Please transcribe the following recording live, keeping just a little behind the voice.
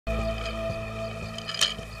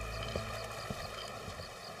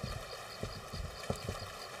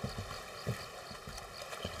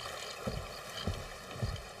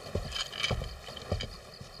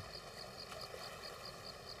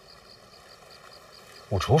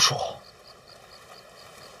五竹鼠，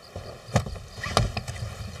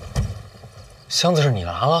箱子是你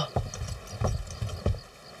拿了？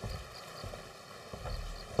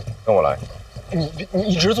跟我来。你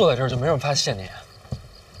一直坐在这儿就没人发现你？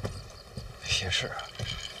也是。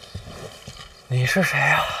你是谁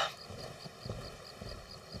呀？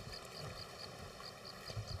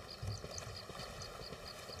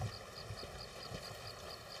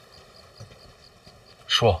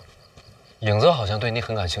说，影子好像对你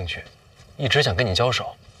很感兴趣，一直想跟你交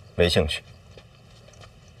手。没兴趣。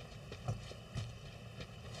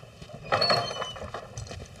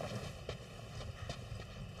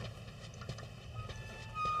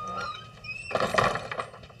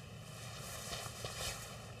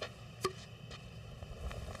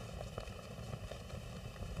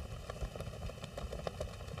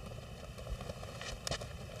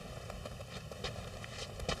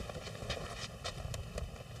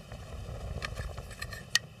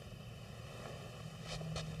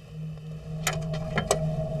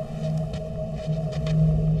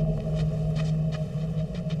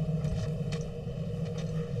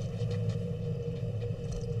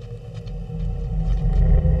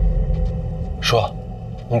说，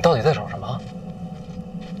你到底在找什么？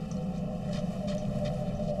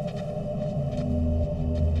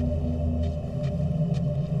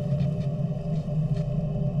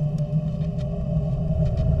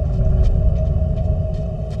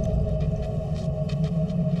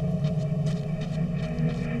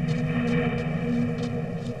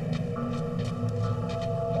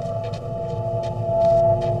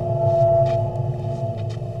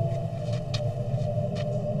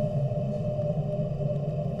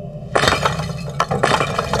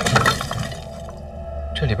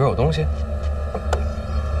这里边有东西。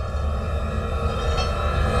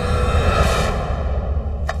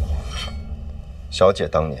小姐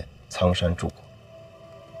当年苍山住过。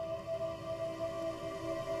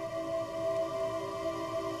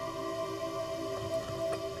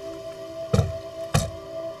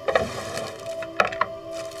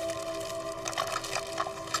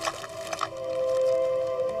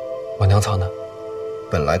我娘藏的。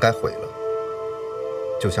本来该毁了，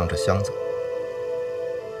就像这箱子。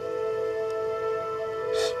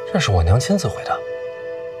这是我娘亲自毁的，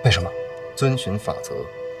为什么？遵循法则，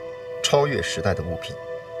超越时代的物品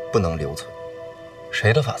不能留存。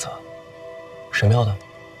谁的法则？神庙的？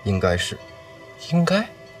应该是。应该？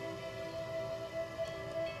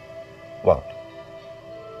忘了。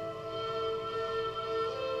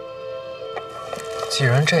既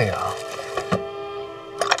然这样，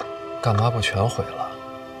干嘛不全毁了？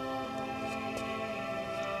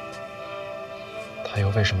他又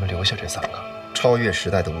为什么留下这3个？超越时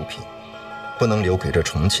代的物品，不能留给这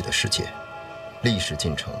重启的世界。历史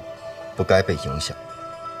进程不该被影响。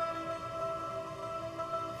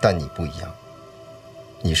但你不一样，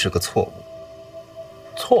你是个错误。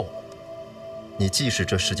错误？你既是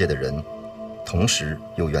这世界的人，同时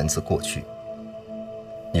又源自过去。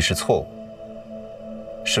你是错误，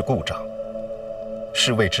是故障，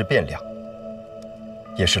是未知变量，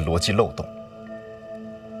也是逻辑漏洞。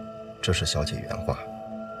这是小姐原话。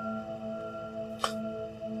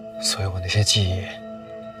所以我那些记忆，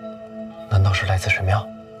难道是来自神庙？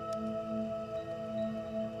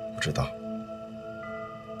不知道，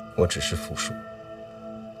我只是复述。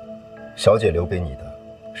小姐留给你的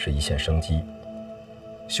是一线生机，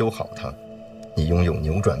修好它，你拥有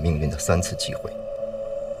扭转命运的3次机会。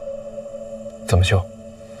怎么修？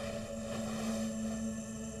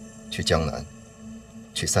去江南，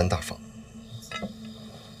去3大坊。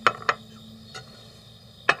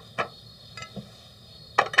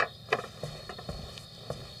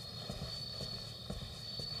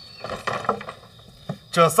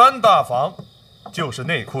这3大房就是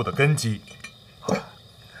内库的根基。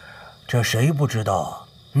这谁不知道？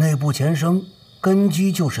内部前生根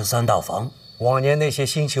基就是3大房。往年那些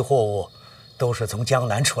新奇货物都是从江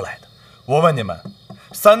南出来的。我问你们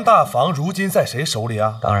，3大房如今在谁手里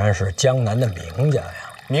啊？当然是江南的名家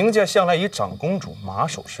呀。名家向来以长公主马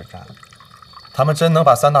首是瞻，他们真能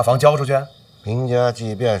把3大房交出去？名家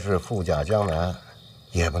即便是富甲江南，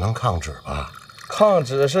也不能抗旨吧？抗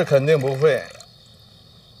旨是肯定不会。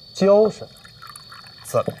交什么？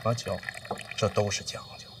怎么交？这都是讲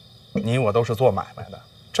究。你我都是做买卖的，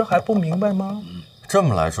这还不明白吗？这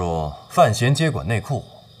么来说，范闲接管内库，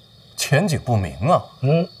前景不明啊。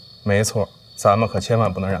没错，咱们可千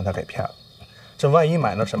万不能让他给骗了。这万一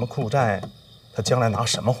买了什么库债，他将来拿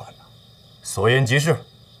什么还呢？所言极是，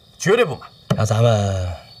绝对不买。那咱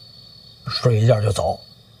们睡一觉就走。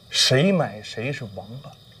谁买谁是王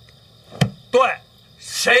八。对，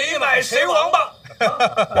谁买谁王八。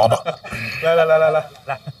王八。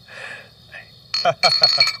来，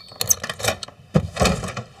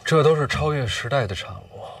这都是超越时代的产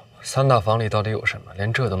物。三大房里到底有什么？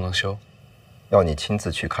连这都能修？要你亲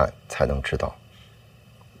自去看才能知道。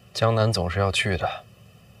江南总是要去的，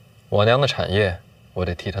我娘的产业，我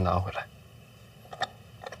得替她拿回来。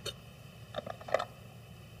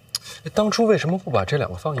当初为什么不把这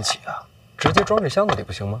两个放一起啊？直接装这箱子里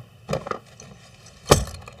不行吗？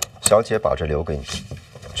小姐把这留给你，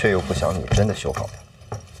却又不想你真的修好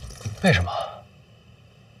它。为什么？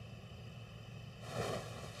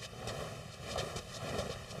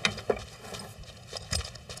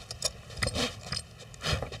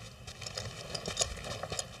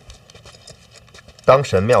当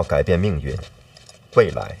神庙改变命运，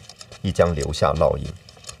未来亦将留下烙印。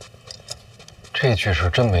这句是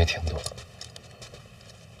真没听懂。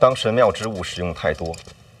当神庙之物使用太多，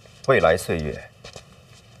未来岁月，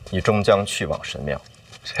你终将去往神庙。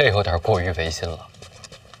这有点过于违心了。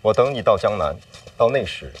我等你到江南，到那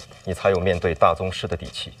时，你才有面对大宗师的底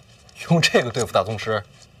气。用这个对付大宗师，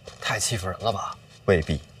太欺负人了吧？未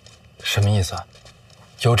必。什么意思？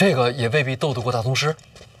有这个也未必斗得过大宗师？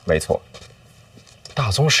没错。大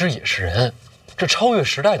宗师也是人，这超越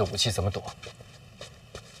时代的武器怎么躲？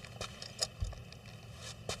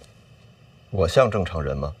我像正常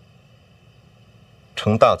人吗？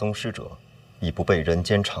成大宗师者，已不被人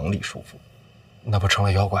间常理束缚。那不成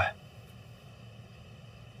了妖怪？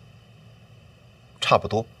差不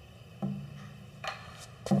多。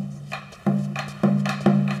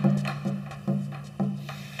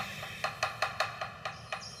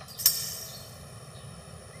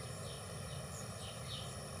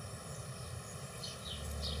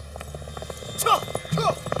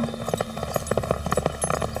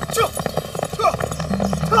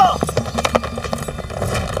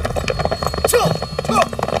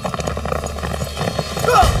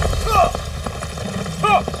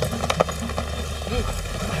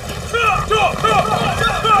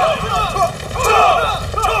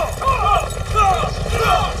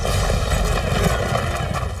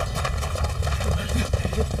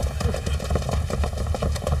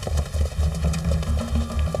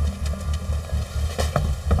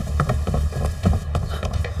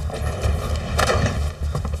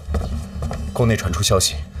宫内传出消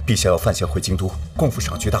息，陛下要范闲回京都共赴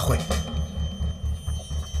赏菊大会。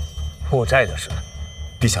负债的事，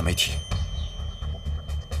陛下没提。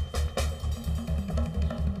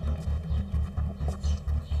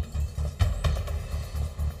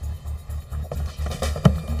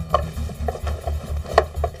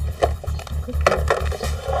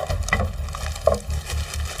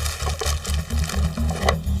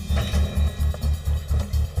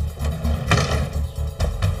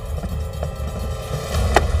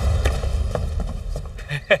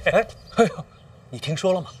哎呦，你听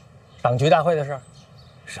说了吗？赏菊大会的事儿。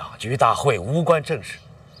赏菊大会无关政事，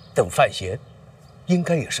邓范闲应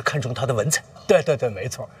该也是看中他的文采。对，没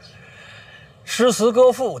错。诗词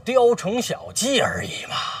歌赋、雕虫小技而已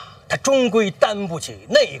嘛，他终归担不起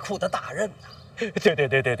内库的大任呐。对，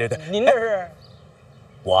您这是？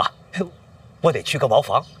我得去个茅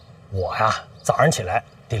房。我呀，早上起来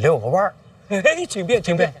得遛个弯儿。哎，请便，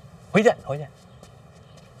回见。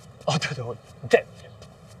哦，对，这。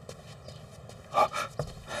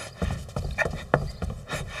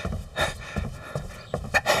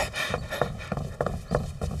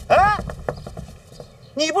哎，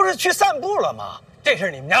你不是去散步了吗？这是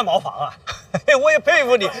你们家茅房啊！我也佩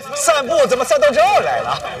服你，散步怎么散到这儿来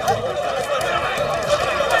了？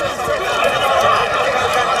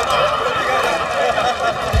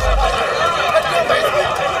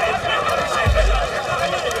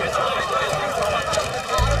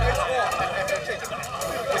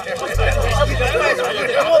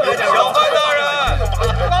小范大人，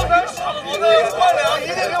刚才少的饭粮一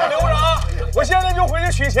定给我留着，我现在就回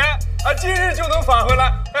去取钱啊，今日就能返回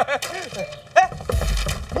来。哎，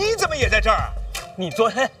你怎么也在这儿啊？你昨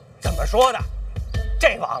天怎么说的？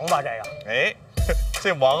这王八这个，哎，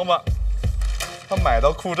这王八他买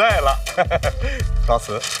到库债了，告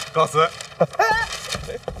辞。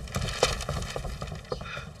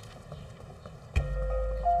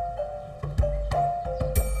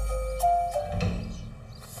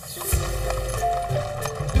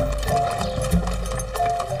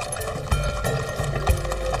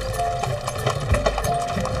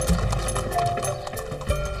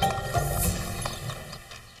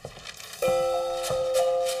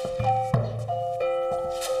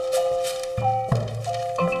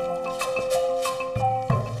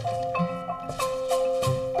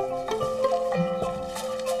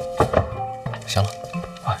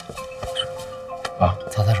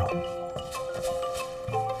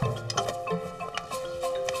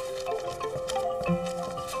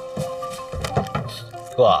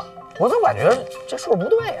哥，我总感觉这数不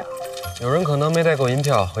对呀。有人可能没带够银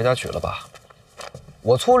票，回家取了吧？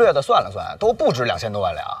我粗略的算了算，都不止2000多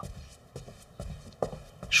万两。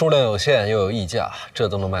数量有限，又有溢价，这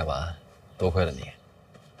都能卖完，多亏了你。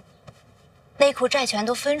内裤债权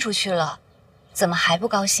都分出去了，怎么还不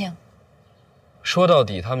高兴？说到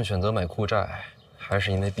底，他们选择买裤债，还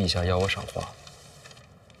是因为陛下要我赏花。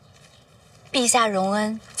陛下荣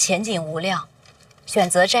恩，前景无量，选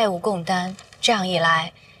择债务共担，这样一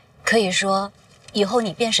来，可以说以后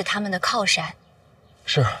你便是他们的靠山。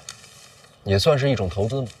是，也算是一种投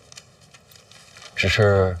资嘛。只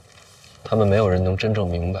是，他们没有人能真正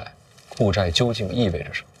明白，裤债究竟意味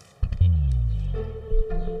着什么。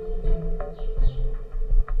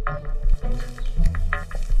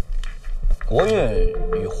国运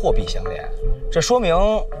与货币相连，这说明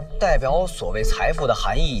代表所谓财富的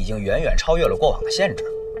含义已经远远超越了过往的限制。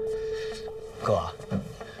哥，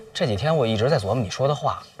这几天我一直在琢磨你说的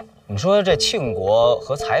话。你说这庆国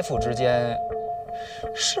和财富之间，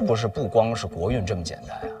是不是不光是国运这么简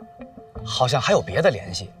单啊？好像还有别的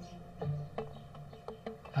联系。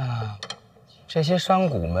这些商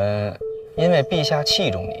贾们因为陛下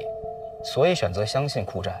器重你，所以选择相信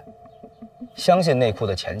裤债，相信内裤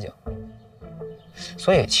的前景。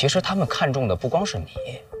所以，其实他们看重的不光是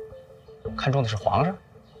你，看重的是皇上，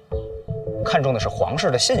看重的是皇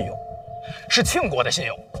室的信用，是庆国的信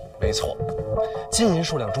用。没错，金银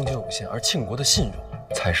数量终究有限，而庆国的信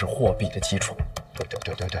用才是货币的基础。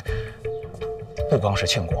对，不光是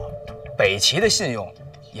庆国，北齐的信用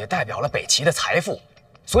也代表了北齐的财富，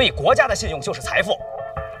所以国家的信用就是财富。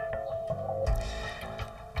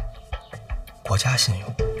国家信用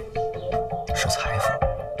是财富。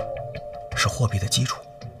是货币的基础，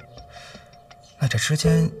那这之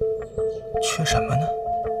间缺什么呢？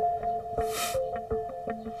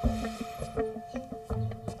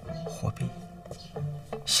货币、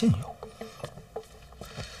信用。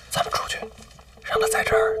咱们出去，让他在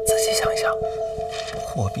这儿仔细想一想。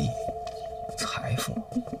货币、财富、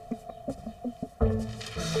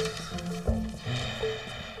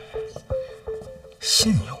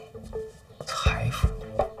信用、财富。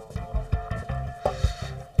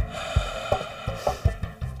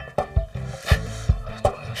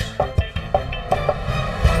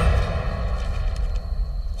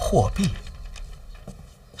货币、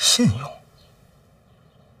信用，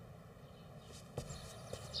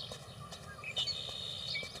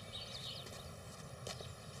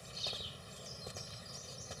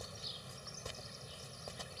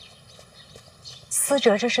思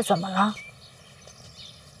哲这是怎么了？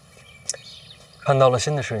看到了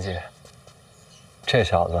新的世界。这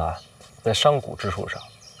小子啊，在商贾之术上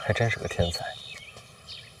还真是个天才。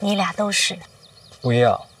你俩都是。不一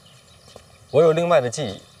样，我有另外的技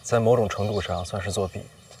艺。在某种程度上算是作弊。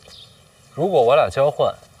如果我俩交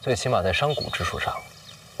换，最起码在商贾之术上，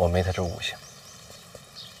我没他这悟性。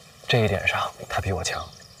这一点上，他比我强。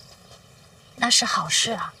那是好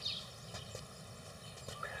事啊。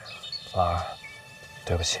婉儿，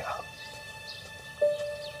对不起啊。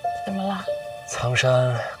怎么了？苍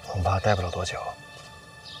山恐怕待不了多久。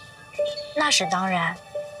那是当然，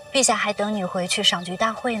陛下还等你回去赏菊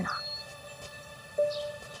大会呢。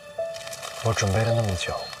我准备了那么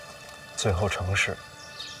久，最后成事，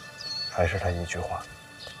还是他一句话。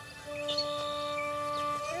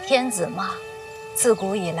天子嘛，自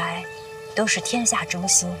古以来都是天下中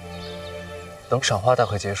心。等赏花大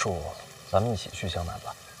会结束，咱们一起去江南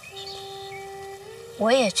吧。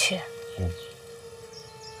我也去。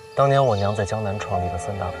当年我娘在江南创立了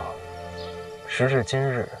3大坊，时至今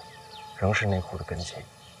日，仍是内裤的根基。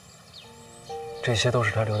这些都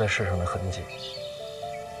是她留在世上的痕迹。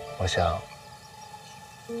我想，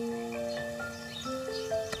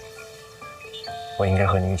我应该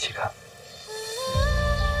和你一起看。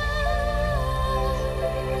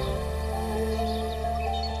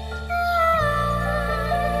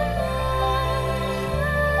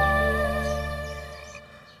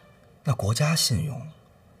那国家信用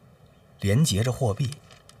连结着货币，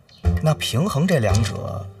那平衡这两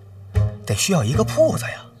者，得需要一个铺子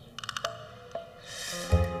呀。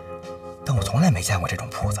但我从来没见过这种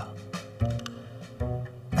铺子。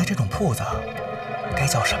那这种铺子该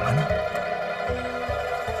叫什么呢？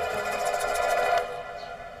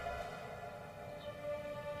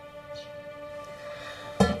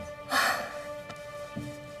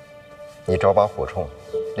你找把火铳，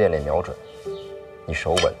练练瞄准。你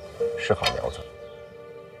手稳，是好苗子。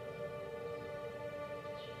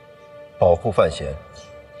保护范闲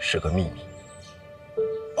是个秘密。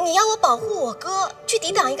你要我保护我哥，去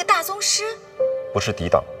抵挡一个大宗师？不是抵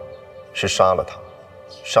挡，是杀了他。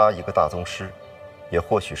杀一个大宗师，也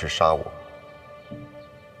或许是杀我。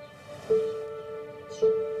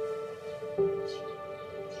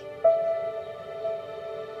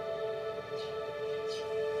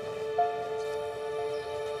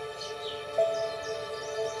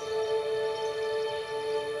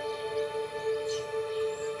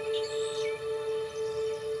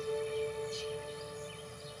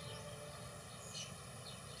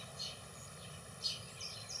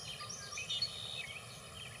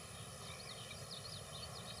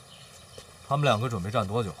他们两个准备站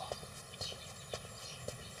多久啊？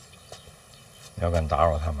你要敢打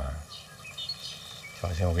扰他们，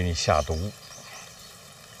小心我给你下毒。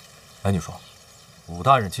哎，你说，武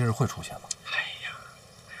大人今日会出现吗？哎呀，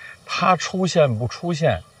他出现不出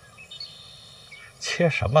现，切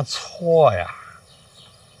什么磋呀？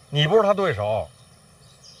你不是他对手。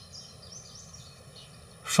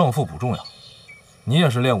胜负不重要，你也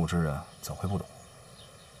是练武之人，怎会不懂？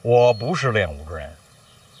我不是练武之人。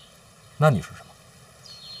那你是什么？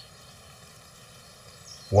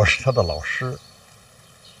我是他的老师。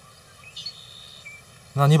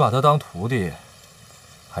那你把他当徒弟，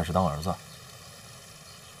还是当儿子？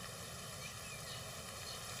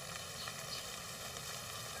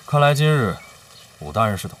看来今日武大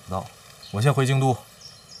人是等不到，我先回京都，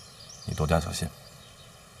你多加小心。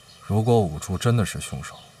如果武处真的是凶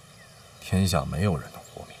手，天下没有人能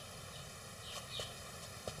活命。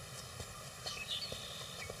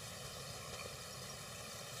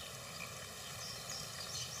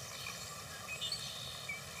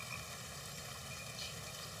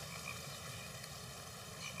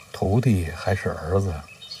徒弟还是儿子，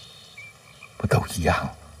不都一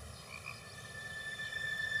样？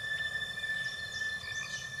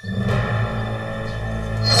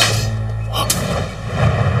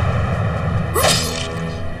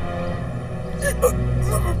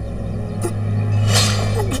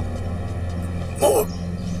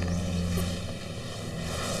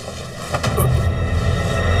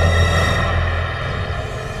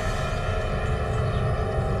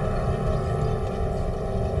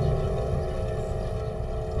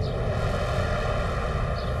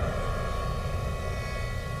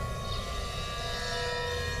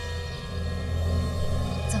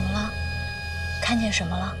看见什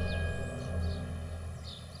么了？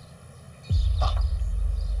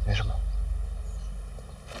没什么。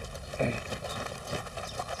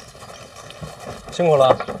辛苦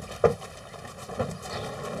了。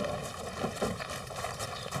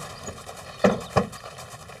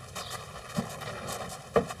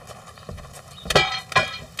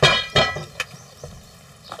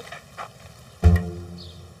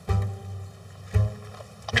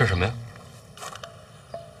这是什么呀？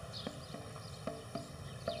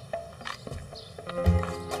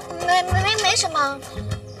没什么。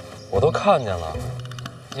我都看见了，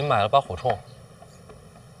你买了把火铳。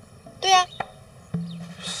对呀。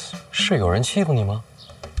是有人欺负你吗？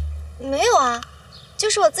没有啊，就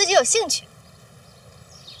是我自己有兴趣。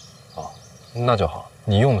哦，那就好。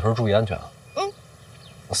你用的时候注意安全啊。嗯。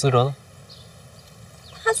思哲呢？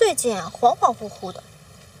他最近恍恍惚惚的。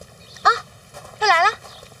啊，他来了。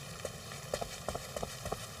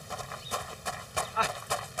哎，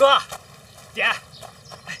哥，姐，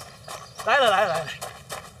来了，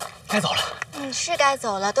该走了。嗯，是该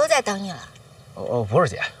走了，都在等你了。不是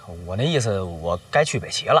姐，我那意思，我该去北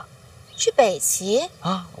齐了。去北齐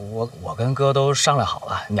啊？我跟哥都商量好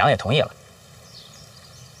了，娘也同意了。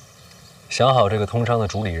想好这个通商的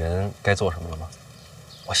主理人该做什么了吗？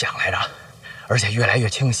我想来着，而且越来越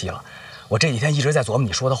清晰了。我这几天一直在琢磨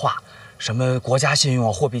你说的话，什么国家信用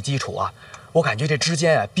啊、货币基础啊，我感觉这之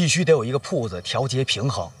间啊必须得有一个铺子调节平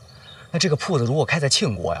衡。那这个铺子如果开在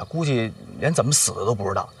庆国呀，估计连怎么死的都不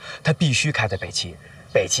知道。他必须开在北齐，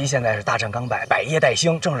北齐现在是大战刚败，百业待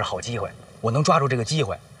兴，正是好机会。我能抓住这个机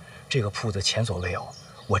会，这个铺子前所未有，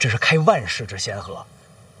我这是开万世之先河。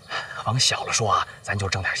往小了说啊，咱就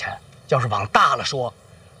挣点钱；要是往大了说，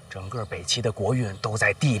整个北齐的国运都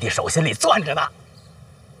在弟弟手心里攥着呢。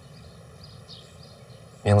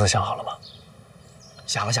名字想好了吗？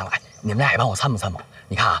想了。哎，你们俩也帮我参谋参谋。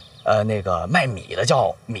你看啊。那个卖米的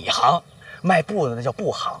叫米行，卖布的那叫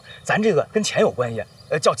布行。咱这个跟钱有关系，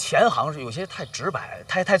叫钱行是有些太直白，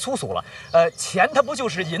太粗俗了。钱它不就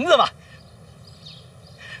是银子吗？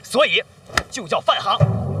所以就叫饭行。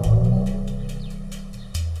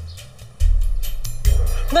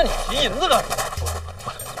那你提银子干什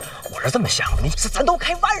么？我是这么想的，咱都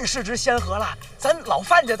开万世之先河了，咱老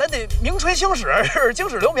范家咱得名垂青史，青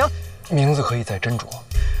史留名。名字可以再斟酌。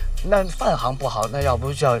那饭行不好，那要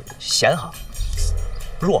不叫闲行、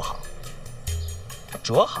弱行、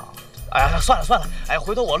折行？哎呀，算了，哎，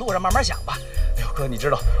回头我路上慢慢想吧。哎呦，哥，你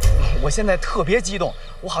知道，我现在特别激动，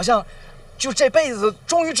我好像就这辈子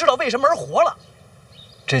终于知道为什么而活了。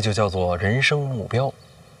这就叫做人生目标。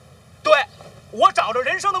对，我找着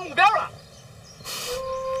人生的目标了。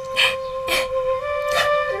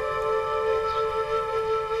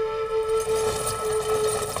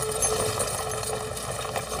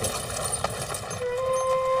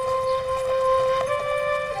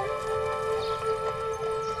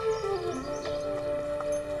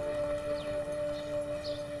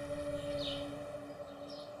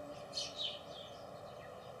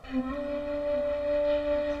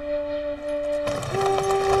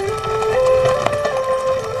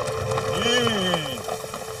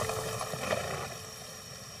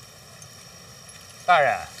大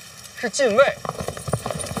人，是禁卫。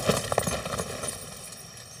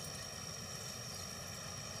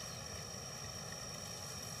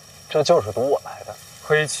这就是赌我来的。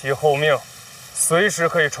黑旗候命，随时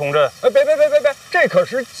可以冲阵。哎，别，这可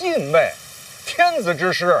是禁卫，天子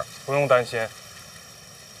之师。不用担心，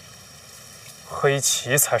黑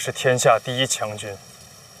旗才是天下第一强军，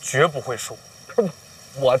绝不会输。不是，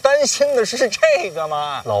我担心的是这个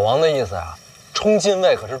嘛。老王的意思啊，冲禁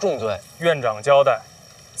卫可是重罪。院长交代，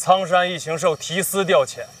苍山一行受提司调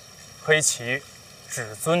遣，黑旗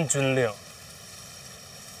只遵军令。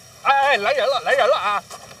哎，来人了啊！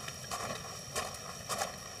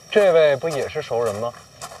这位不也是熟人吗？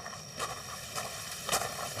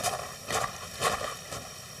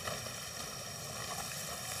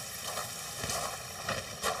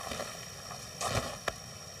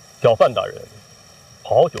小范大人，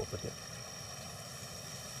好久不见。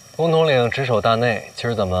公统领值守大内，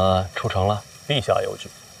今儿怎么出城了？陛下有旨，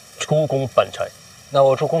出宫办差。那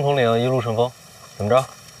我祝公统领一路顺风。怎么着？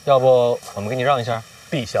要不我们给你让一下？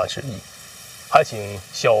陛下之意，还请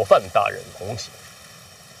小范大人同行。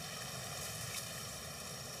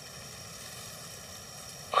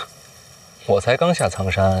我才刚下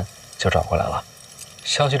苍山就找过来了，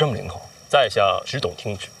消息这么灵通。在下只懂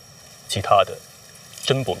听旨，其他的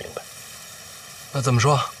真不明白。那怎么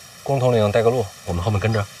说？公统领带个路，我们后面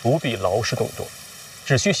跟着。不必劳师动众，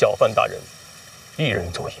只需小范大人一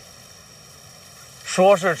人作业。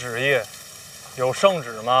说是旨意，有圣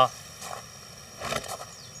旨吗？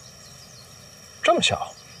这么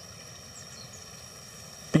小？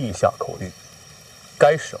陛下口谕，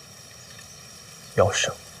该省要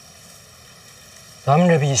省。咱们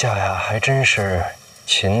这陛下呀，还真是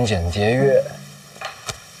勤俭节约。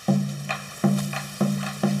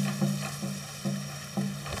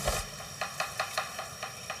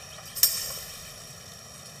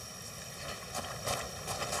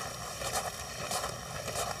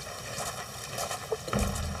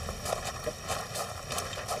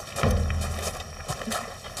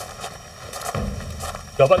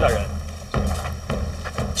小范大人，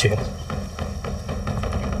请。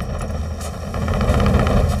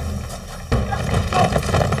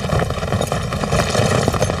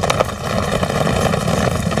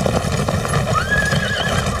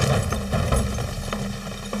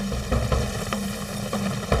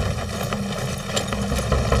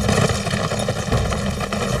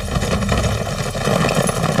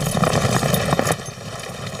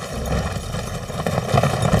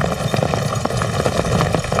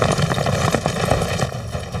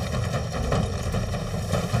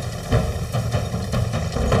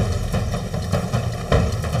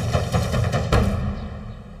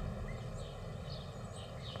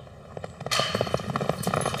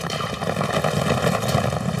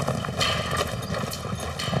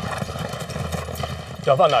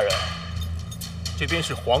小范大人，这边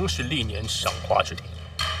是皇室历年赏花之地。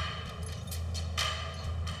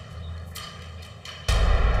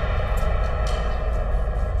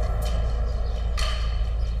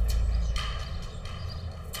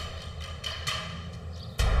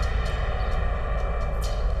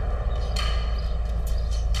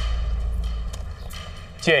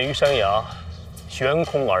建于山崖，悬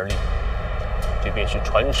空而立，这便是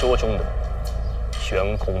传说中的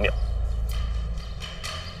悬空庙。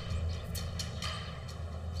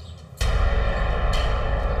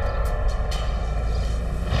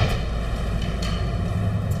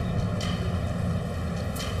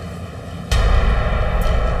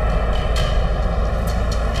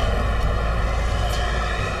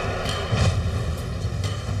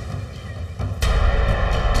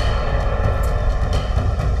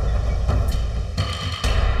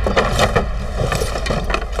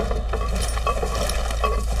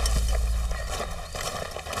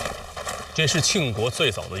这是庆国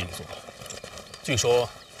最早的一座，据说，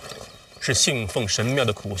是信奉神庙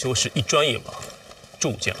的苦修士一砖一瓦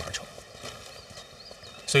铸建而成。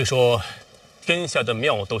虽说天下的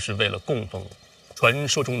庙都是为了供奉传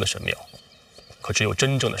说中的神庙，可只有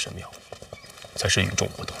真正的神庙，才是与众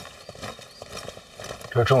不同。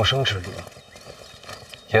这众生之力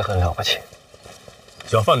也很了不起。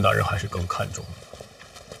小范大人还是更看重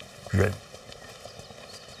人。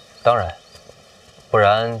当然。不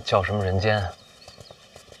然叫什么人间啊？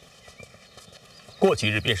过几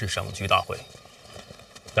日便是赏菊大会，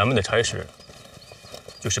咱们的差事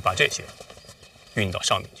就是把这些运到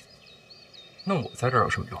上面去。那我在这儿有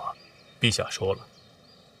什么用啊？陛下说了，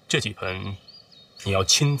这几盆你要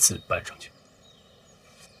亲自搬上去。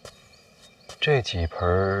这几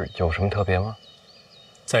盆有什么特别吗？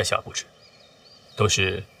在下不知，都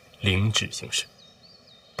是领旨行事。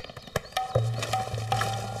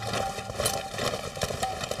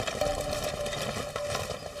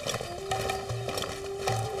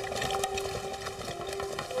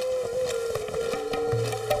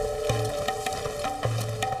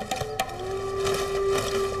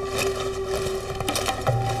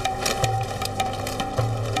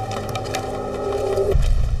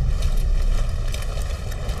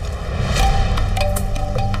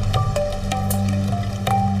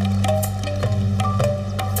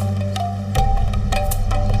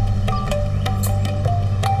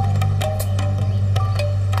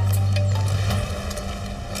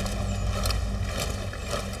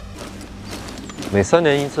每3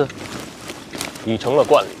年一次，已成了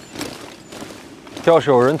惯例。要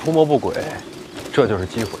是有人图谋不轨，这就是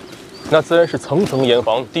机会。那自然是层层严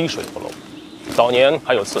防，滴水不漏。早年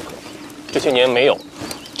还有刺客，这些年没有，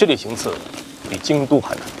这里行刺比京都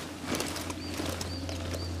还难。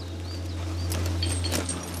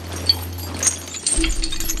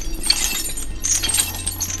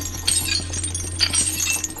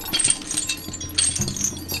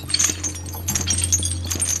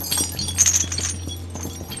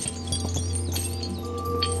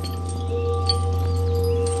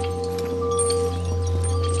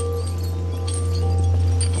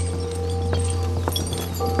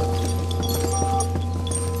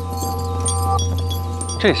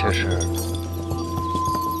这些是，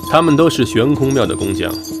他们都是悬空庙的工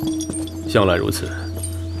匠，向来如此。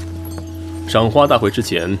赏花大会之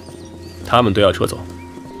前，他们都要撤走，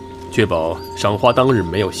确保赏花当日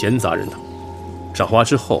没有闲杂人等。赏花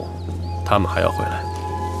之后，他们还要回来。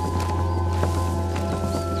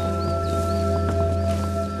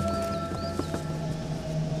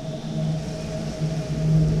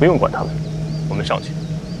不用管他们，我们上去。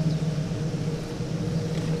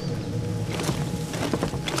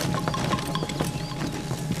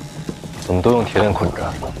怎么都用铁链捆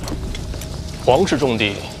着？皇室重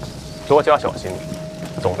地，多加小心，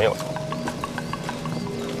总没有错。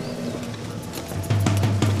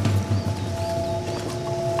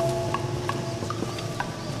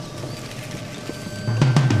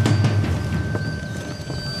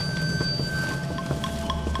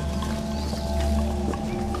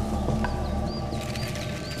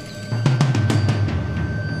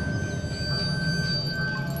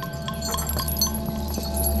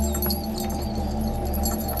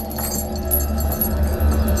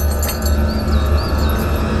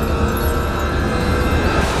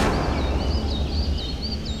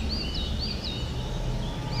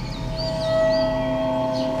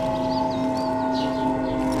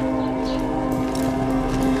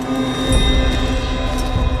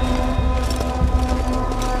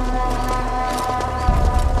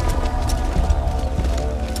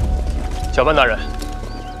小范大人，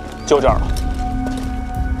就这儿了。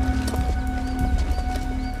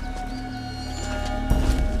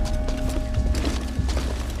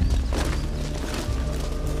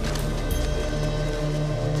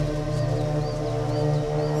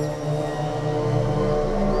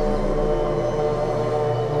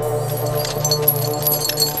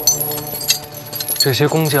这些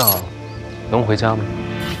工匠能回家吗？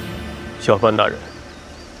小范大人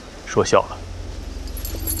说笑了。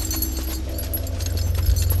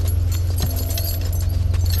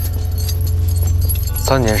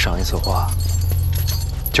3年赏一次花，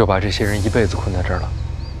就把这些人一辈子困在这儿了。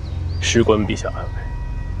事关陛下安危，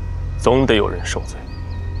总得有人受罪。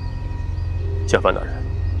小范大人，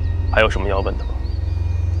还有什么要问的吗？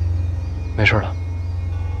没事了，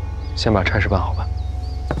先把差事办好吧。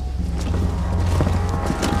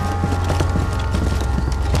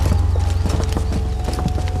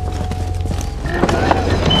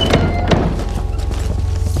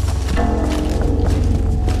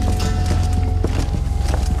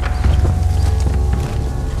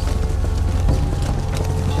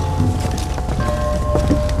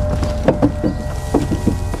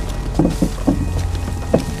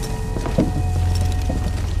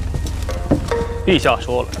陛下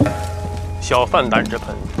说了，小范大人这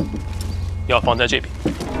盆要放在这边。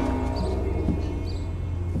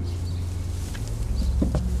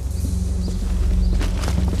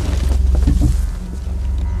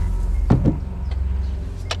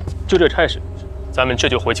就这差事，咱们这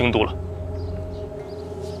就回京都了。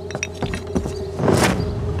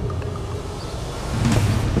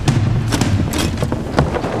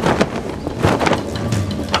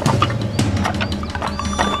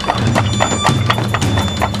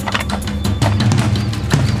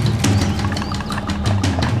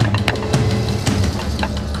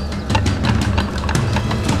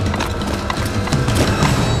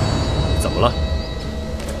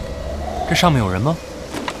这上面有人吗？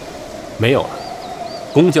没有了，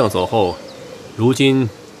工匠走后，如今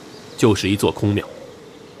就是一座空庙。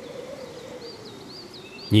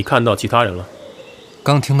你看到其他人了？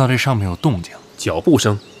刚听到这上面有动静，脚步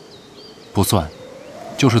声，不算，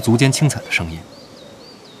就是足尖轻踩的声音。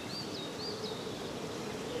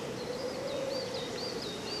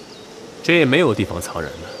这也没有地方藏人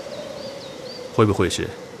了，会不会是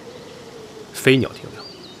飞鸟停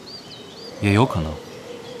留？也有可能。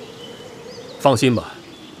放心吧，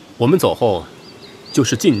我们走后就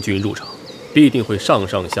是禁军入场，必定会上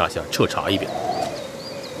上下下彻查一遍，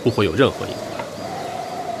不会有任何隐瞒。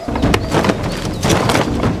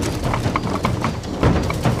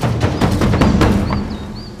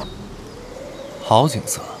好景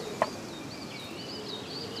色。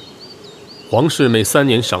皇室每3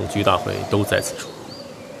年赏菊大会都在此处，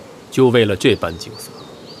就为了这般景色。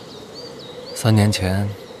3年前，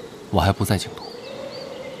我还不在京都。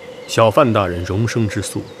小范大人容生之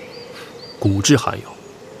素，古之罕有。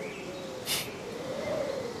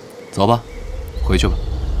走吧，回去吧。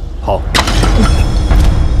好。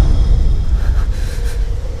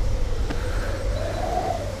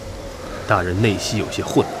大人内息有些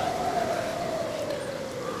混乱。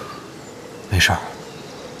没事儿，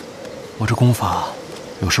我这功法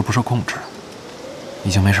有时不受控制，已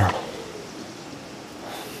经没事了。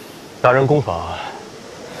大人功法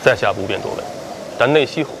在下不便多问，但内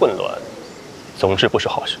息混乱，总之不是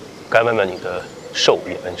好事。该问问你的授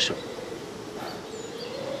业恩师。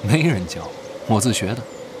没人教，我自学的。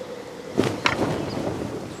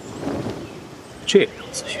这样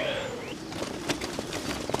自学。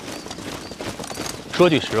说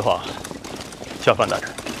句实话，小范大人，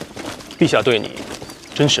陛下对你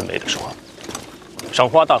真是没得说。赏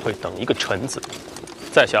花大会等一个臣字，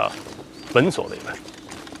在下闻所未闻。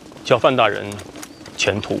小范大人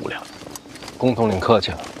前途无量。公统领客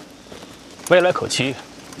气了。未来可期，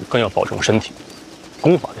更要保重身体。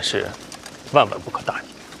功法的事，万万不可大意。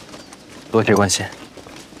多谢关心。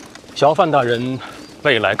小范大人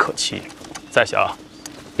未来可期，在下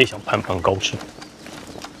也想攀攀高枝。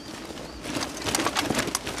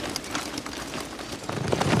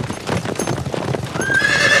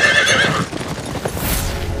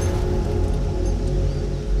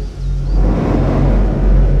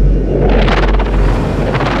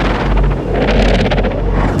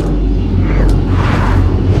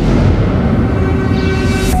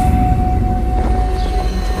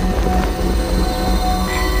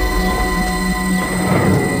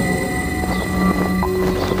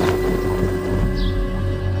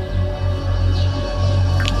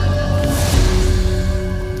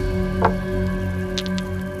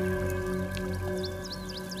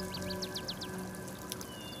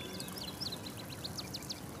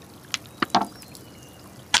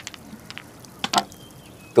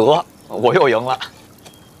得，我又赢了。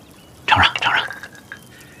尝尝，尝尝。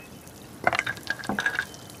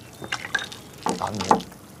啊，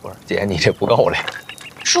不是姐，你这不够嘞。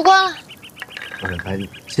输光了。不是，咱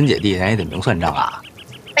亲姐弟咱也得明算账啊。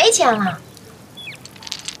没钱了。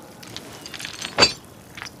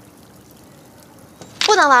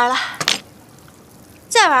不能玩了，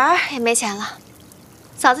再玩也没钱了。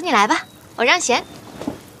嫂子，你来吧，我让贤。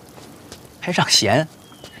还让贤？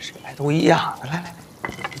谁来都一样。来来来。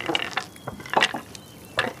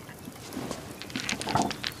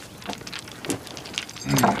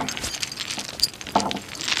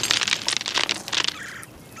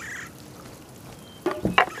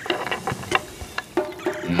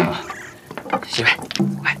媳妇，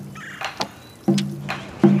来。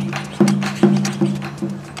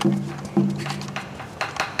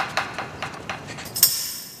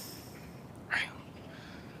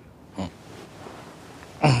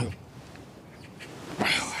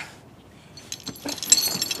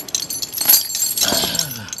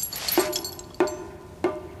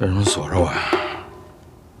为什么锁着我呀？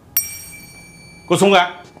给我松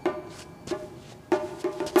开！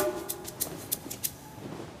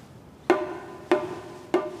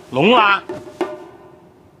聋了？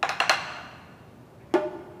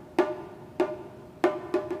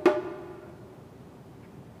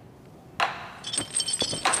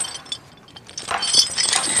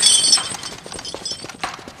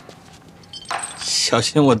小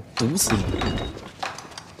心我毒死你！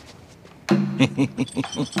嘿嘿嘿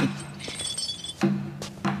嘿嘿。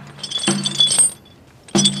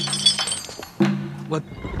我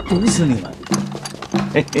毒死你们！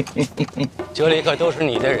嘿嘿嘿嘿嘿。这里可都是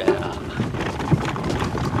你的人啊！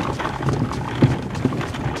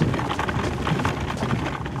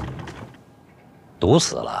毒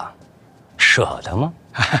死了，舍得吗？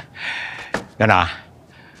院长，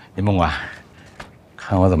您甭管，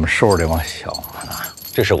看我怎么收拾这帮小子呢？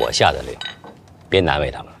这是我下的令，别难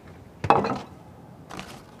为他们。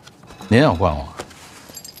您要惯我？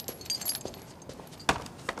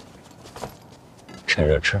趁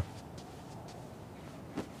热吃。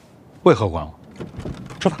为何管我？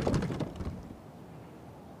吃吧。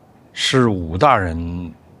是武大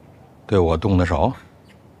人对我动的手？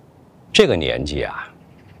这个年纪啊，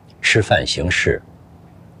吃饭行事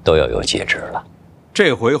都要有节制了。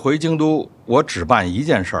这回回京都，我只办一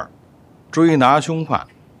件事儿，追拿凶犯。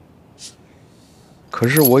可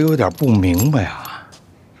是我有点不明白啊，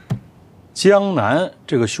江南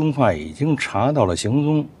这个凶犯已经查到了行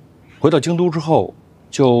踪，回到京都之后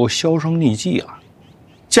就销声匿迹了，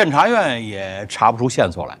监察院也查不出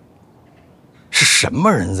线索来。是什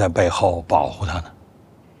么人在背后保护他呢？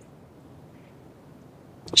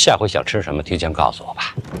下回想吃什么，提前告诉我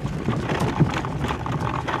吧。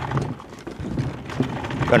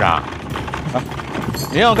院长，啊，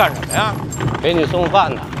您要干什么呀？给你送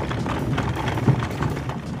饭呢。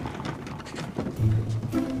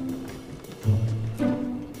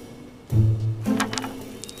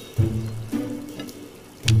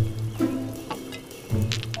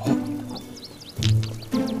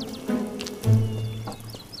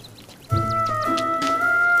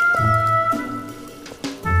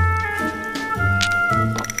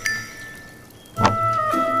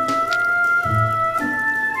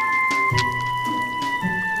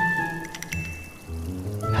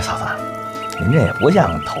您这也不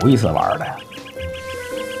像头一次玩的呀。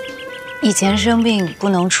以前生病不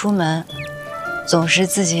能出门，总是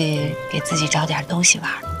自己给自己找点东西玩。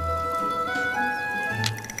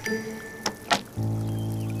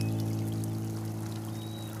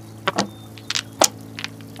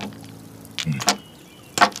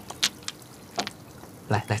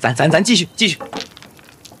来，咱继续。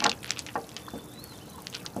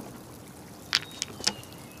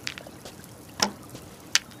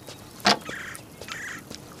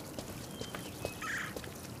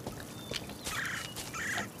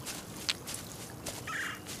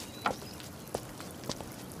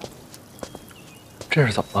这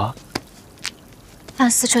是怎么了？范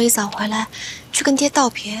思哲一早回来，去跟爹道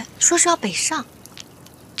别，说是要北上。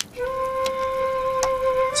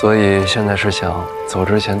所以现在是想走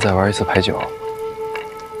之前再玩一次牌九？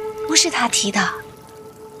不是他提的，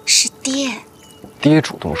是爹。爹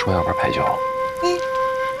主动说要玩牌九。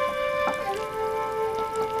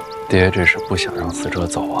爹这是不想让思哲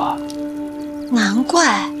走啊。难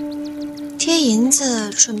怪，爹银子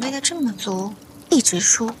准备的这么足，一直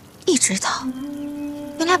输，一直逃。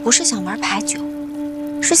原来不是想玩牌九，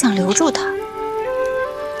是想留住他。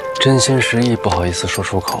真心实意不好意思说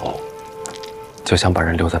出口，就想把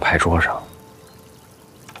人留在牌桌上。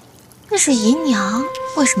那是姨娘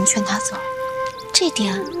为什么劝他走？这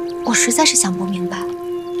点我实在是想不明白。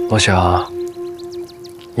我想，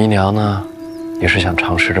姨娘呢，也是想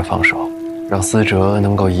尝试着放手，让思哲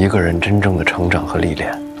能够一个人真正的成长和历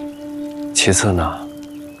练。其次呢，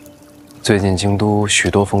最近京都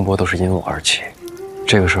许多风波都是因我而起。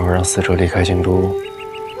这个时候让思哲离开京都，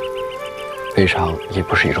未尝也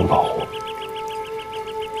不是一种保护。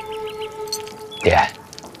爹，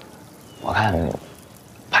我看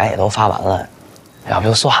牌也都发完了，要不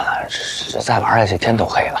就算了，这再玩下去天都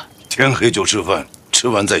黑了。天黑就吃饭，吃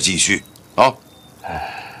完再继续啊。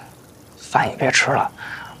饭也别吃了，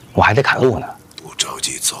我还得赶路呢。不着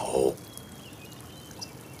急走，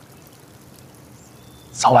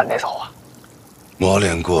早晚得走啊。磨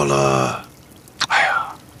练过了。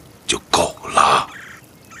就够了。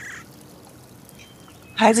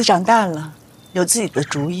孩子长大了，有自己的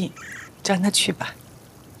主意，就让他去吧。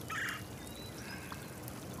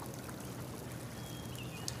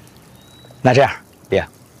那这样，爹，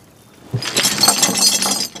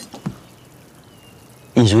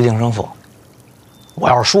一局定胜负。我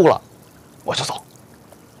要是输了，我就走。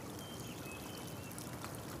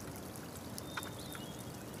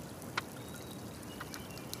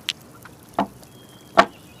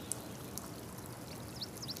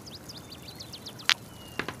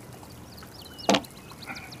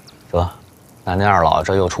得，那您二老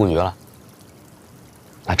这又出局了。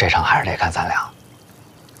那这场还是得看咱俩。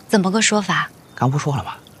怎么个说法？刚不说了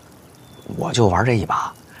吗？我就玩这一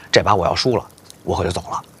把，这把我要输了，我可就走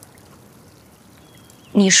了。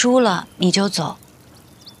你输了你就走，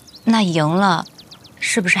那赢了，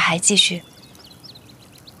是不是还继续？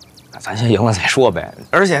那咱先赢了再说呗。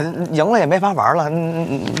而且赢了也没法玩了，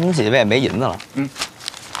你几位也没银子了。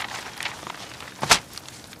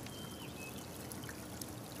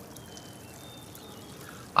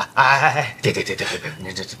哎，对，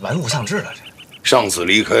你这玩物丧志了这。上次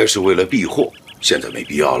离开是为了避祸，现在没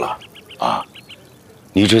必要了啊！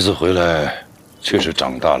你这次回来确实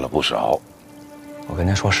长大了不少。我跟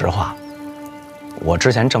您说实话，我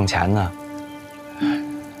之前挣钱呢，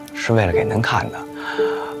是为了给您看的。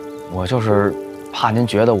我就是怕您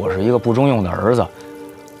觉得我是一个不中用的儿子，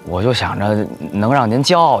我就想着能让您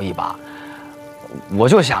骄傲一把，我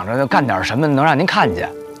就想着干点什么能让您看见。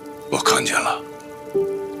我看见了。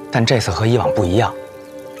但这次和以往不一样，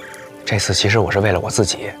这次其实我是为了我自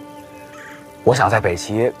己。我想在北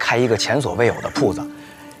齐开一个前所未有的铺子，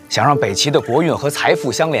想让北齐的国运和财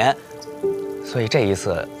富相连。所以这一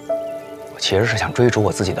次，我其实是想追逐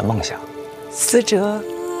我自己的梦想。思哲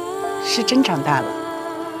是真长大了。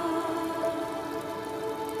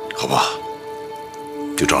好吧，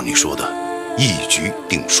就照你说的，一局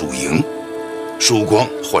定输赢。输光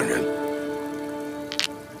换人。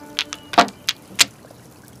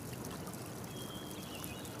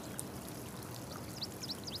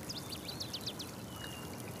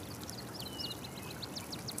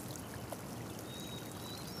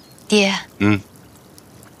爹，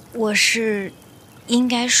我是应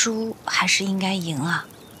该输还是应该赢啊？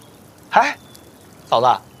哎，嫂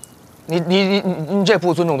子，你这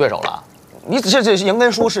不尊重对手了？你这赢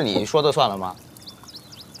跟输是你说的算了吗？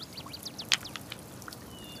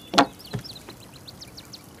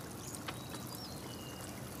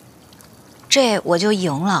这我就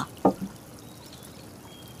赢了。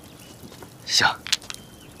行。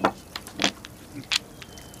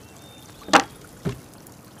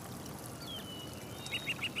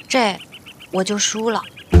这我就输了。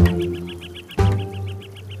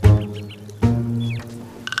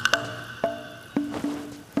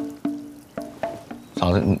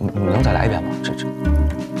嫂子，你能再来一遍吗？这。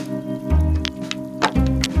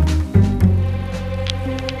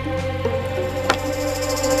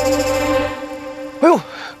哎呦，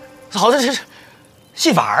嫂子，这是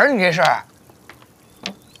戏法啊！你这是？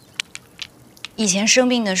以前生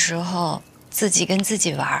病的时候，自己跟自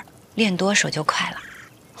己玩，练多手就快了。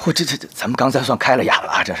这，咱们刚才算开了眼了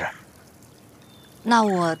啊！这是。那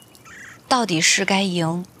我到底是该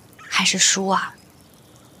赢还是输啊？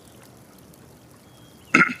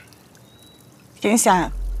天下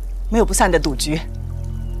没有不散的赌局。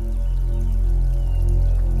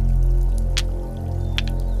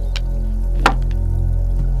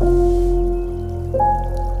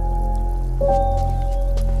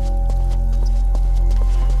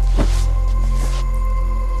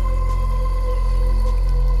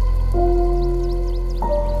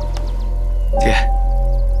爹，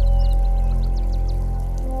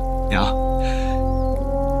娘，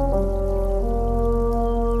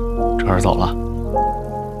这儿走了。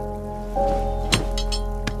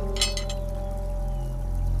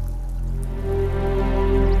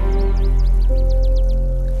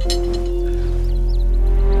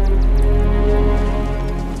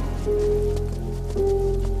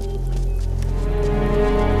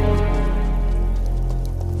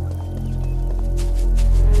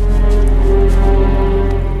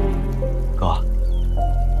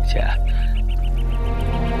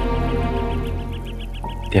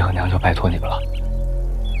爹和娘就拜托你们了。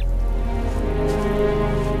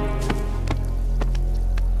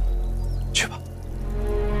去吧。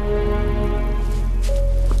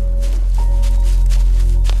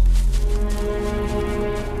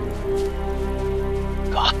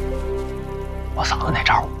哥，我嫂子那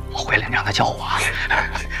招，我回来你让她教我。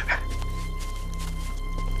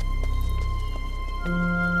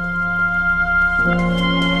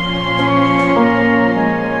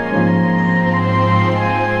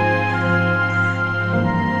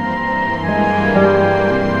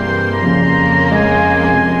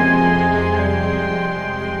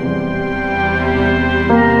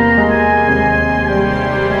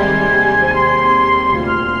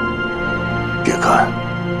别看，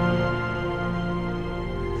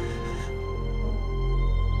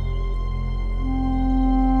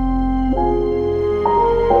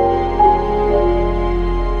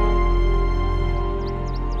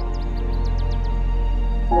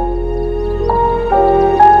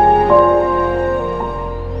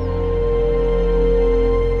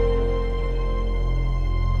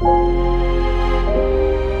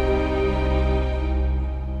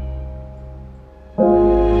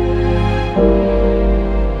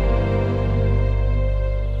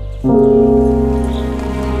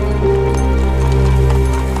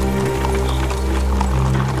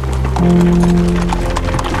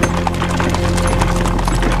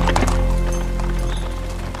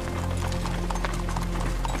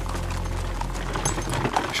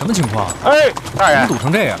什么情况？哎，大爷，堵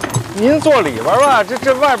成这样，您坐里边吧，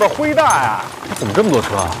这外边灰大呀。怎么这么多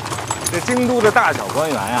车啊？这京都的大小官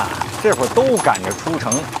员呀，这会儿都赶着出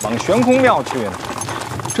城往悬空庙去呢。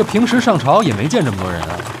这平时上朝也没见这么多人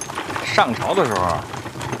啊。上朝的时候，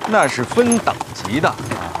那是分等级的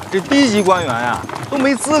啊，这低级官员呀都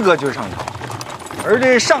没资格去上朝，而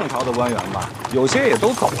这上朝的官员吧，有些也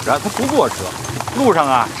都走着，他不坐车，路上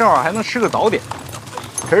啊正好还能吃个早点。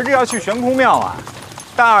可是这要去悬空庙啊，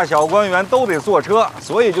大小官员都得坐车，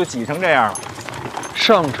所以就挤成这样了。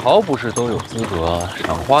上朝不是都有资格，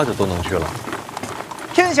赏花就都能去了？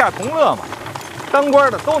天下同乐嘛，当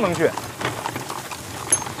官的都能去。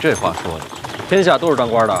这话说的，天下都是当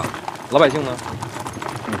官的，老百姓呢？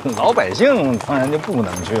老百姓当然就不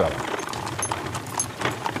能去了。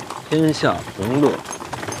天下同乐，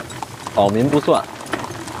草民不算。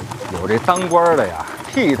有这当官的呀，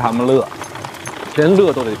替他们乐，连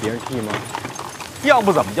乐都得别人替吗？要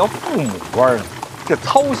不怎么叫父母官呢？这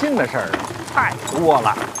操心的事儿太多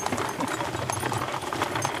了。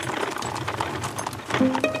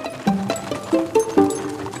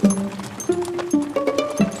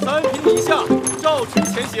3品以下照直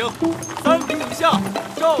前行，3品以下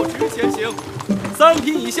照直前行，3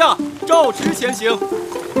品以下照直前行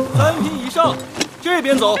，3品以上这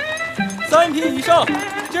边走，3品以上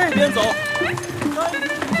这边走，3品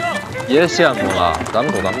以上。别羡慕了，咱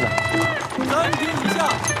们走咱们的。3品以下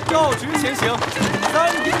照直前行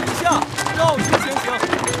，3品以下照直前行。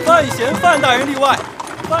范闲范大人例外，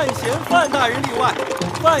范闲范大人例外，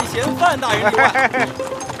范闲范大人例外，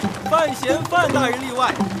范闲范大人例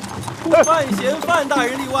外，范闲范大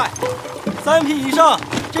人例外。3品以上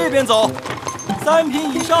这边走，3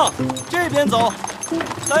品以上这边走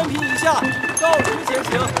，3品以下照直前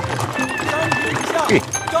行，3品以下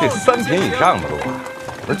照直前行。这3品以上的路啊，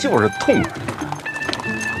我就是痛快。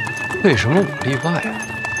为什么我例外啊？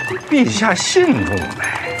陛下信中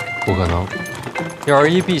呗。不可能，要是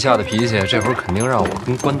依陛下的脾气，这会儿肯定让我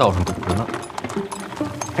跟官道上堵着呢。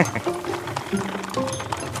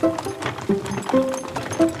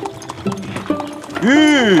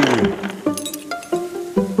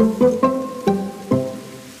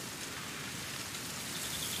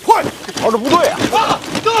快，这朝着不对啊！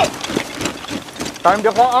大人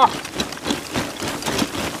别慌啊！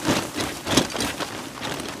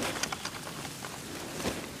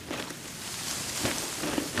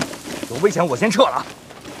有危险，我先撤了啊！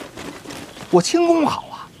我轻功好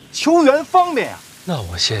啊，求援方便呀。那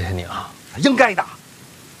我谢谢你啊，应该的。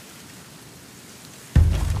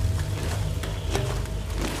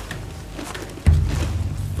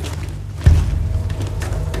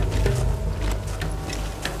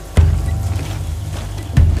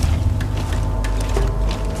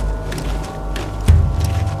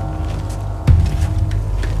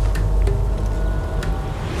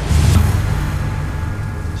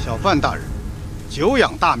小范大人，久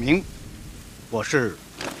仰大名，我是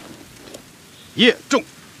叶仲。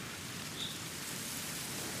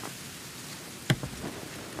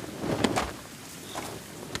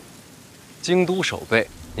京都守备，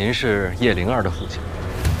您是叶灵儿的父亲。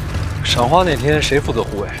赏花那天谁负责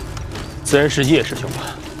护卫？自然是叶师兄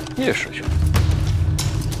了。叶师兄，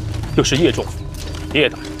就是叶仲，叶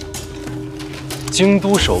大人。京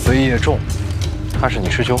都守备叶仲，他是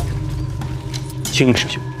你师兄？卿师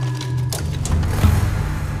兄。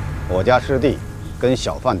我家师弟跟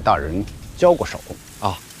小范大人交过手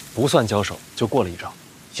啊，不算交手，就过了一招。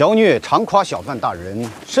小虐常夸小范大人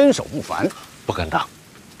身手不凡，不敢当。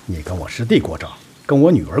你跟我师弟过招，跟我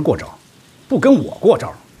女儿过招，不跟我过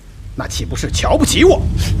招，那岂不是瞧不起我？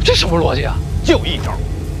这什么逻辑啊？就一招。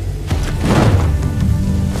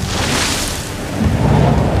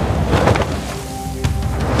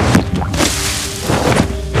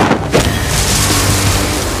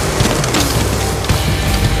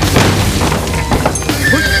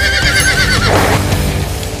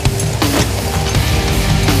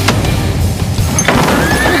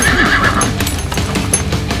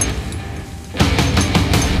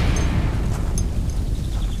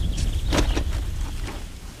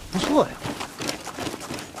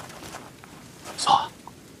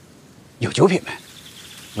有酒品没？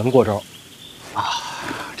能过招。啊，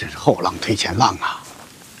真是后浪推前浪啊！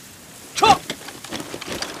撤！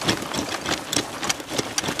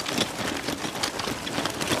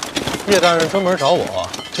叶大人专门找我，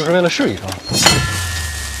就是为了试一招。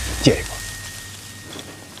借一波。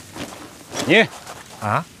你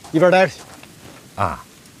啊，一边待着去。啊，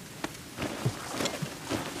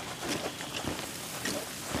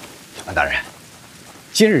范大人，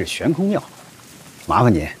今日悬空庙，麻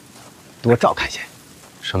烦您多照看些。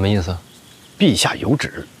什么意思？陛下有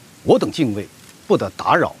旨，我等禁卫不得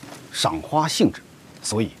打扰赏花兴致，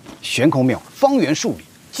所以悬空庙方圆数里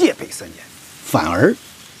戒备森严，反而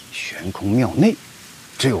悬空庙内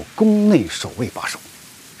只有宫内守卫把守，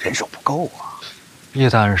人手不够啊。叶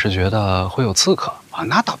大人是觉得会有刺客啊？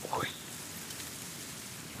那倒不会，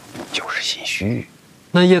就是心虚。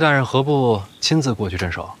那叶大人何不亲自过去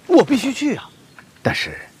镇守？我必须去啊，但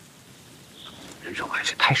是人手还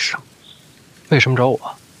是太少。为什么找我？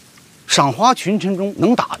赏花群臣中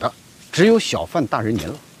能打的只有小范大人您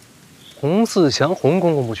了。洪四祥洪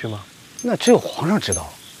公公不去吗？那只有皇上知道，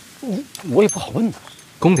我也不好问呢。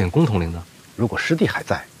宫典宫统领呢？如果师弟还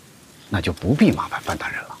在，那就不必麻烦范大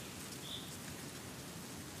人了。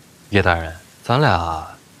叶大人，咱俩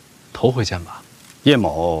头回见吧。叶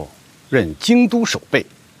某任京都守备，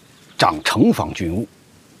掌城防军务。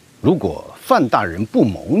如果范大人不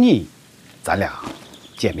谋逆，咱俩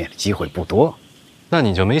见面的机会不多。那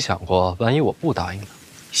你就没想过，万一我不答应呢？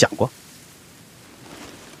想过。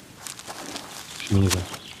什么意思？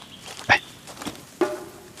哎，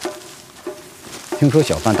听说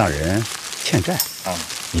小范大人欠债啊，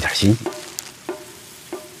一点心意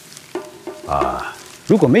啊。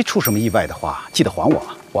如果没出什么意外的话，记得还我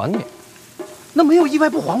啊。还你？那没有意外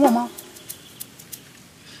不还我吗？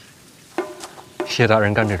叶大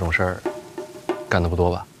人干这种事儿，干得不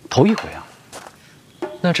多吧？头一回啊。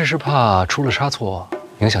那这是怕出了差错，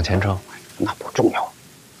影响前程？那不重要。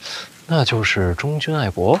那就是忠君爱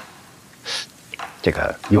国。这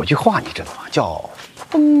个有句话你知道吗？叫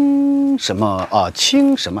风什么啊，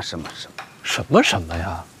清什么什么什么什么什么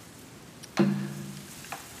呀？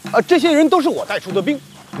这些人都是我带出的兵，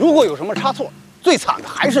如果有什么差错，最惨的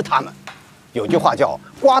还是他们。有句话叫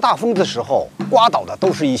“刮大风的时候，刮倒的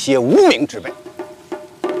都是一些无名之辈”。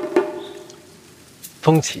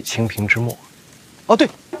风起清平之末。哦，对，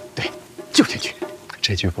就这句。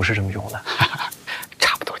这句不是这么用的，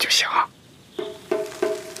差不多就行啊。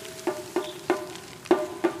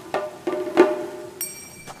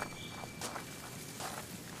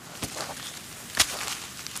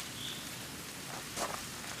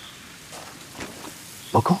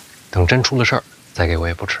不够，等真出了事儿，再给我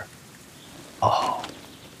也不迟。哦，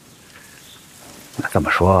那这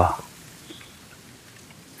么说，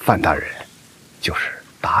范大人就是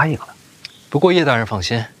答应了。不过叶大人放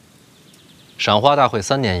心，赏花大会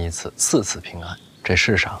3年1次，4次平安，这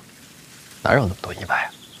世上哪有那么多意外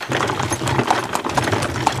啊？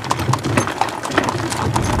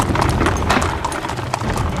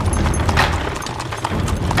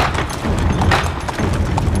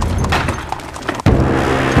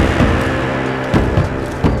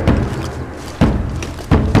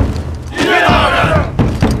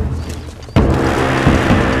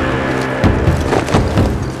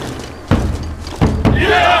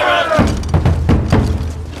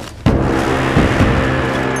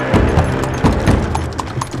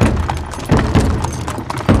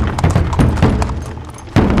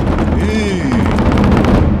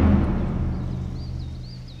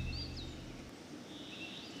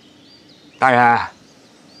大人，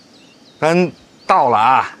咱到了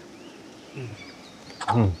啊。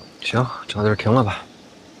行，找地儿停了吧。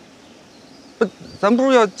咱不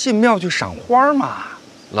是要进庙去赏花吗？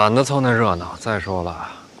懒得凑那热闹。再说了，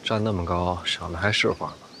站那么高，赏的还是花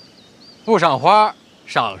吗？不赏花，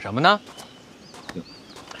赏什么呢？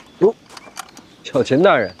哟，小秦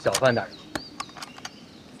大人，小范大人，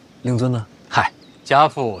令尊呢？嗨，家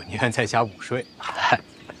父宁愿在家午睡。嗨，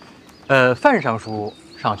范尚书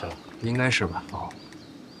上去了。应该是吧？哦，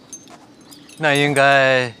那应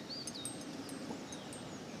该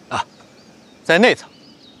啊，在内层。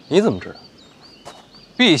你怎么知道？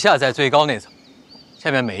陛下在最高那层，下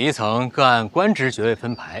面每一层各按官职爵位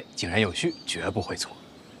分排，井然有序，绝不会错。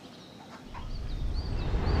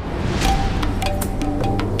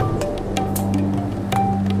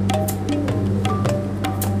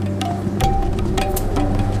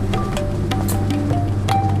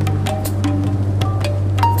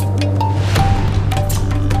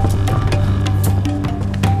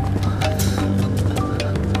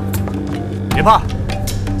别怕，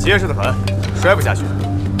结实的很，摔不下去。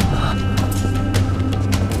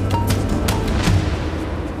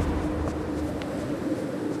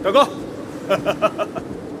大哥，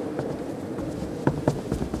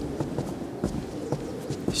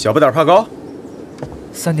小不点怕高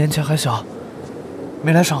？3年前还小，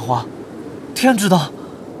没来赏花，天知道，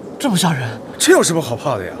这么吓人。这有什么好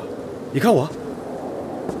怕的呀？你看我，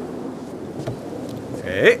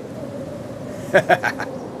哎，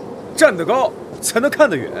站得高才能看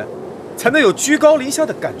得远，才能有居高临下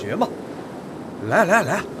的感觉嘛。来来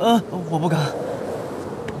来，我不敢。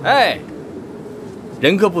哎，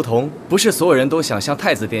人各不同，不是所有人都想像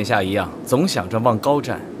太子殿下一样，总想着往高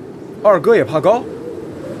站。二哥也怕高？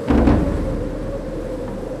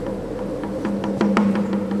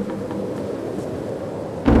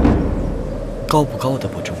高不高的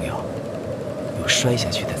不重要，有摔下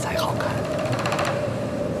去的才好看。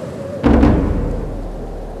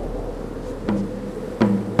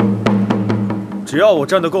只要我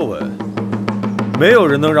站得够稳，没有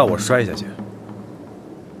人能让我摔下去。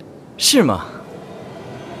是吗？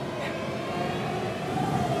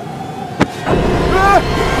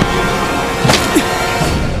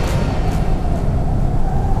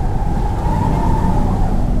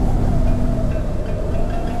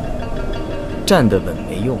站得稳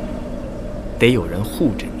没用，得有人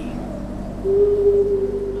护着你。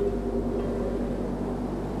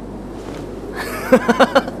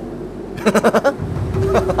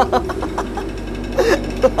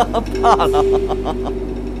怕了。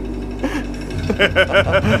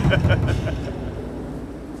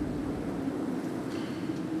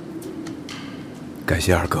感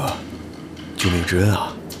谢二哥救命之恩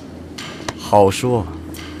啊！好说。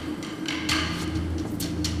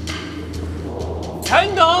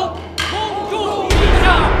臣等恭祝陛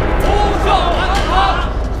下福寿安康，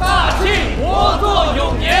大庆国祚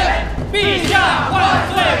永年，陛下万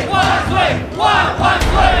岁万岁万万岁！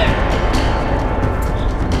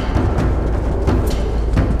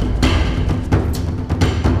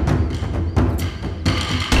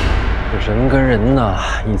这人跟人呐，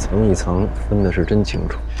一层一层分的是真清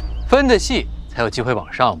楚，分得细才有机会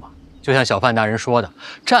往上嘛。就像小范大人说的，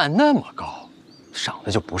站那么高，赏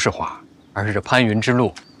的就不是花，而是这攀云之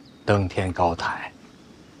路，登天高台。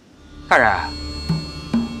大人，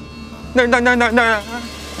那儿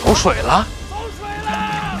走水了，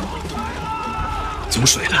走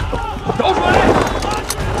水了，走水！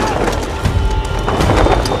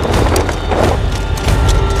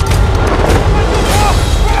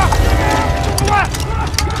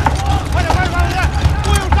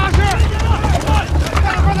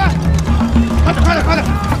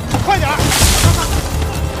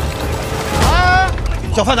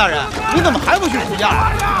小范大人，你怎么还不去副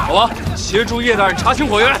驾？好吧，协助叶大人查清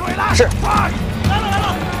火源。是。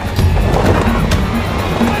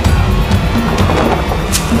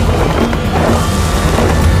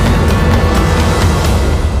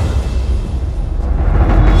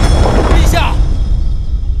陛下，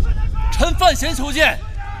臣范闲求见。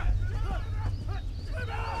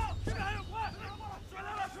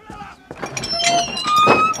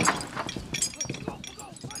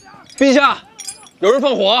陛下，有人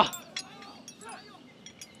放火。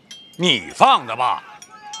你放的吧？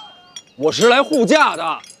我是来护驾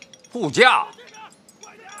的。护驾？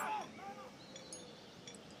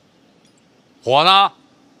火呢？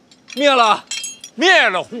灭了。灭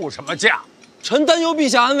了护什么驾？臣担忧陛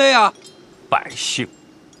下安危啊！百姓，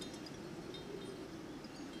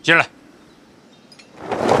进来。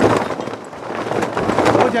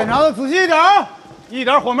我检查的仔细一点，一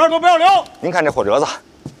点火苗都不要留。您看这火折子。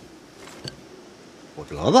火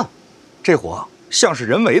折子，这火像是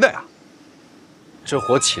人为的呀。这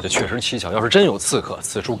火起的确实蹊跷，要是真有刺客，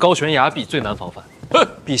此处高悬崖壁，最难防范。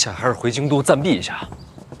陛下还是回京都暂避一下。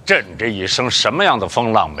朕这一生什么样的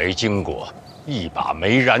风浪没经过，一把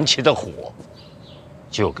没燃起的火，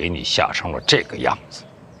就给你吓成了这个样子。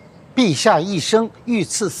陛下一生遇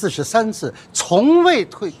刺43次，从未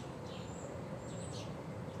退。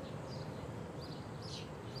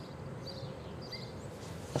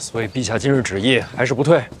所以陛下今日旨意还是不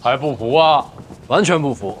退，还不服啊？完全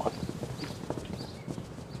不服。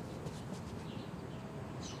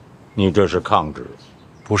你这是抗旨？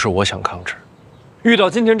不是我想抗旨，遇到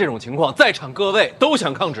今天这种情况，在场各位都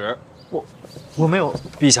想抗旨。我没有。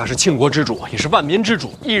陛下是庆国之主，也是万民之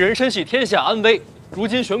主，一人身系天下安危。如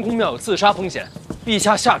今悬空庙有自杀风险，陛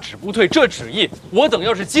下下旨不退，这旨意我等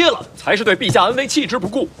要是接了，才是对陛下安危弃之不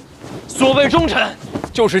顾。所谓忠臣，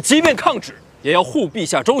就是即便抗旨，也要护陛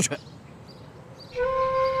下周全。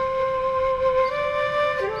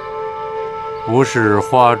不是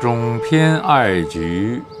花中偏爱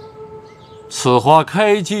菊，此花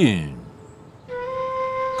开尽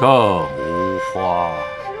更无花。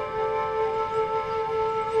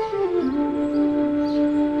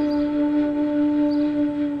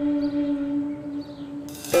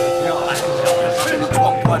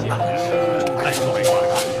壮观呐！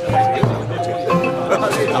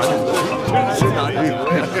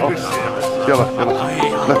别了，别了，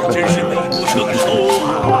来，真是美不胜收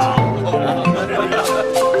啊！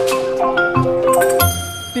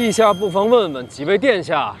陛下不妨问问几位殿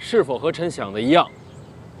下是否和臣想的一样。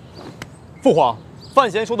父皇，范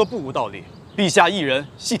闲说的不无道理。陛下一人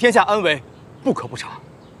系天下安危，不可不查。